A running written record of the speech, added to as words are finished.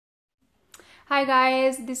Hi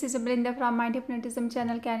guys, this is Malinder from Mind Hypnotism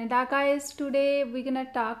channel Canada. Guys, today we're gonna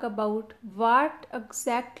talk about what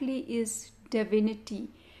exactly is divinity,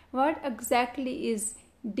 what exactly is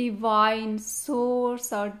divine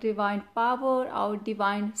source or divine power or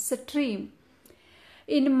divine stream.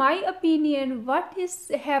 In my opinion, what is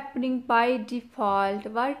happening by default,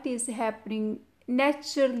 what is happening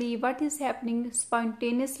naturally, what is happening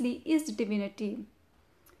spontaneously is divinity.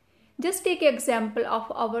 Just take example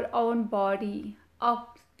of our own body, of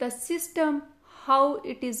the system, how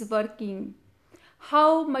it is working,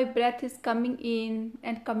 how my breath is coming in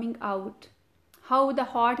and coming out, how the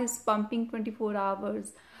heart is pumping 24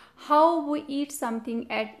 hours, how we eat something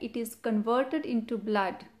and it is converted into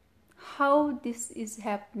blood, how this is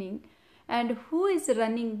happening, and who is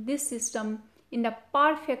running this system in a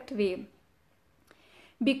perfect way.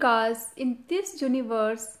 Because in this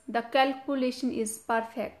universe, the calculation is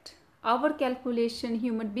perfect. Our calculation,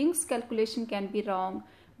 human beings' calculation can be wrong,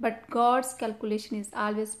 but God's calculation is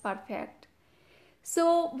always perfect.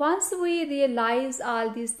 So once we realize all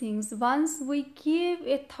these things, once we give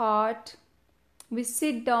a thought, we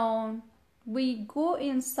sit down, we go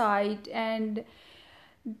inside and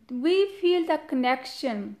we feel the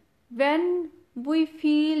connection. When we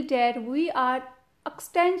feel that we are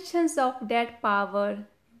extensions of that power,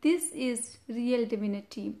 this is real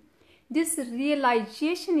divinity. This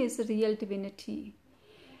realization is real divinity.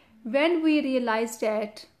 When we realize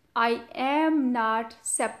that I am not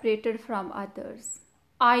separated from others,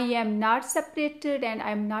 I am not separated and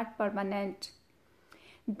I am not permanent.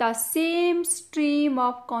 The same stream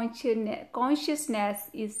of consciousness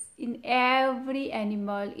is in every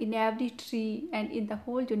animal, in every tree, and in the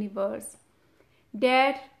whole universe.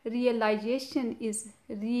 That realization is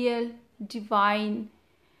real divine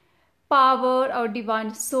power or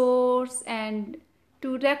divine source, and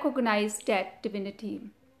to recognize that divinity.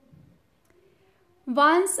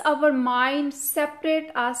 Once our mind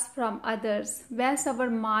separate us from others, once our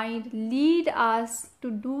mind lead us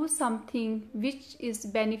to do something which is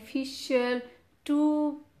beneficial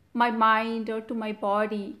to my mind or to my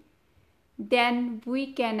body, then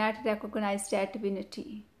we cannot recognize that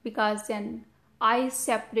divinity, because then I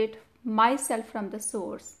separate myself from the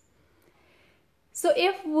source. So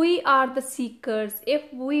if we are the seekers,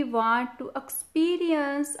 if we want to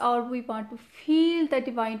experience or we want to feel the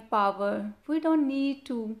divine power, we don't need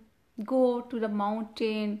to go to the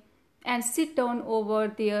mountain and sit down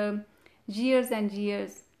over there years and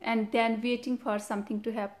years and then waiting for something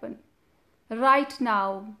to happen. Right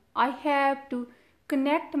now, I have to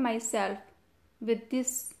connect myself with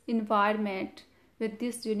this environment, with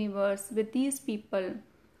this universe, with these people,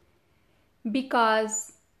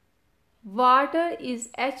 because water is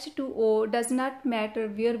H2O, does not matter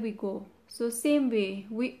where we go. So same way,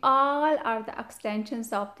 we all are the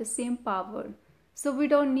extensions of the same power. So we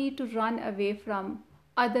don't need to run away from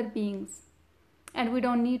other beings, and we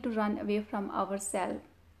don't need to run away from ourselves.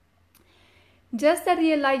 Just the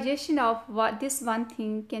realization of what this one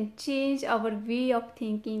thing can change our way of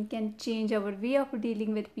thinking, can change our way of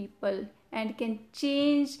dealing with people, and can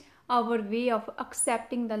change our way of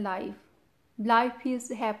accepting the life. Life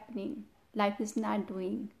is happening. Life is not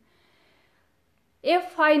doing.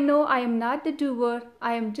 If I know I am not the doer,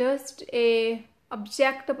 I am just a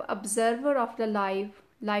objective observer of the life.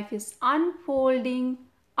 Life is unfolding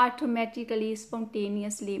automatically,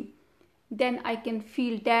 spontaneously. Then I can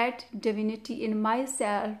feel that divinity in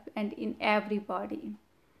myself and in everybody.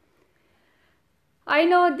 I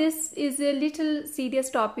know this is a little serious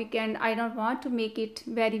topic and I don't want to make it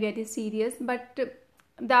very serious, but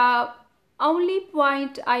the only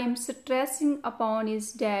point I am stressing upon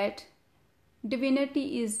is that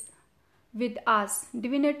divinity is with us.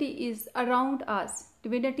 Divinity is around us.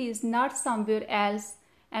 Divinity is not somewhere else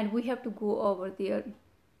and we have to go over there.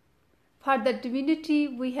 For the divinity,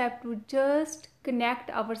 we have to just connect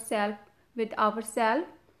ourselves with ourselves,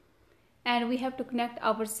 and we have to connect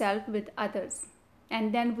ourselves with others.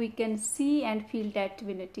 And then we can see and feel that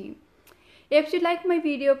divinity. If you like my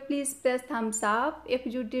video, please press thumbs up. If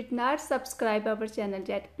you did not subscribe our channel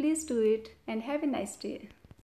yet, please do it, and have a nice day.